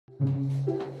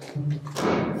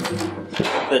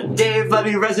The Dave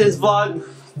Levy Residence Vlog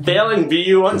Failing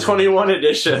BU 121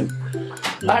 edition.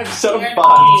 I'm so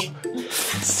fucked.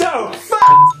 So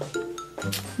fucked!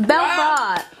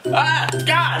 Bellbot.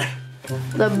 God!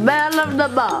 The bell of the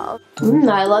ball.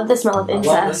 I love the smell of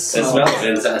incest. It smells of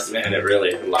incest, man. It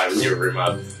really livens your room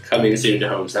up. Coming soon to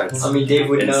Home Sense. I mean, Dave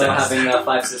would know having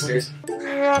 5 sisters.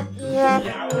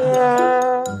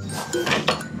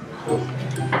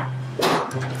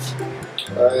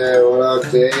 Hey, what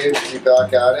up, Dave? Is he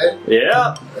back at it?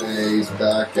 Yeah. Hey, he's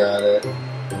back at it.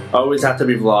 Always have to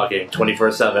be vlogging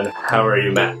 24/7. How are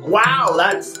you, Matt? Wow,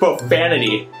 that's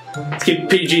profanity. Let's keep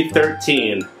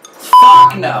PG-13.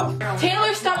 Fuck no!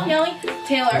 Taylor, stop yelling.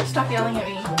 Taylor, stop yelling at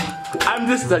me. I'm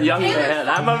just a young man.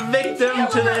 I'm a victim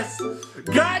to this.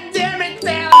 God damn it,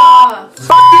 Taylor!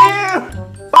 Fuck you!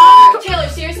 Fuck! Taylor,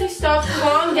 seriously, stop.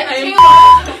 Calm down.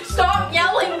 Taylor, stop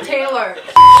yelling, Taylor.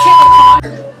 Taylor,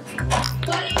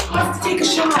 let's take a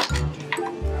shot.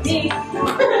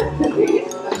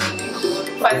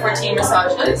 514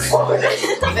 massages.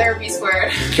 Therapy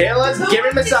squared. Kayla's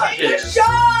giving massages.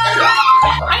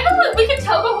 I know, but we can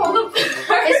tell the whole of this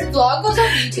vlog goes on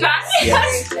YouTube.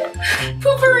 Yes.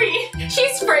 Poopery. She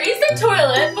sprays the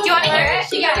toilet. Do you want to hear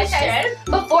it? Yeah, it says,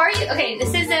 before you, okay,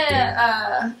 this is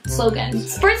a slogan.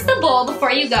 Spritz the bowl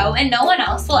before you go and no one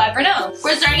else will ever know.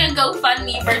 We're starting a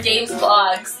GoFundMe for Dave's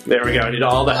vlogs. There we go. I need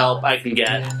all the help I can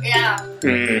get. Yeah.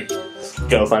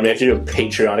 Go find me. I have to do a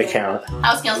Patreon account.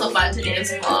 I'll scale so fun to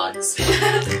Dave's vlogs.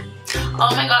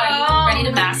 Oh my god, are you ready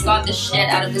to mascot the shit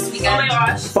out of this weekend? Oh my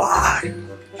gosh. Fuck.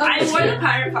 I wore the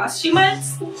pirate costume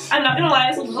once. I'm not gonna lie,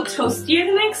 it's a little toastier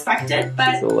than I expected,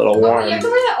 but It's a little warm. You have to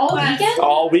wear that all weekend?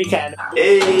 All weekend.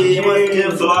 Hey, what's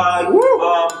good,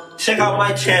 vlog? Check out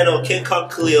my channel, King Kong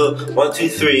Khalil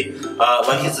 123.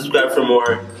 Like and subscribe for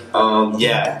more.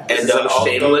 Yeah, and Some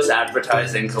shameless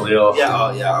advertising, Khalil.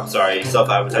 Yeah, I'm sorry,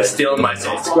 self-advertising. Stealing my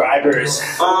subscribers.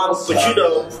 But you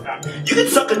know, you can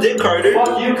suck a dick, Carter.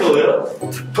 Fuck you, Khalil.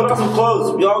 Put on some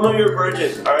clothes. We all know you're a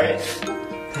virgin, all right?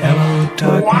 Hello,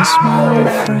 darkness, my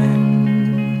friend.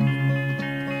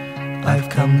 I've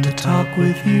come to talk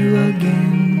with you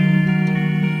again,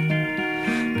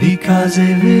 because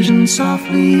a vision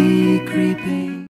softly creeping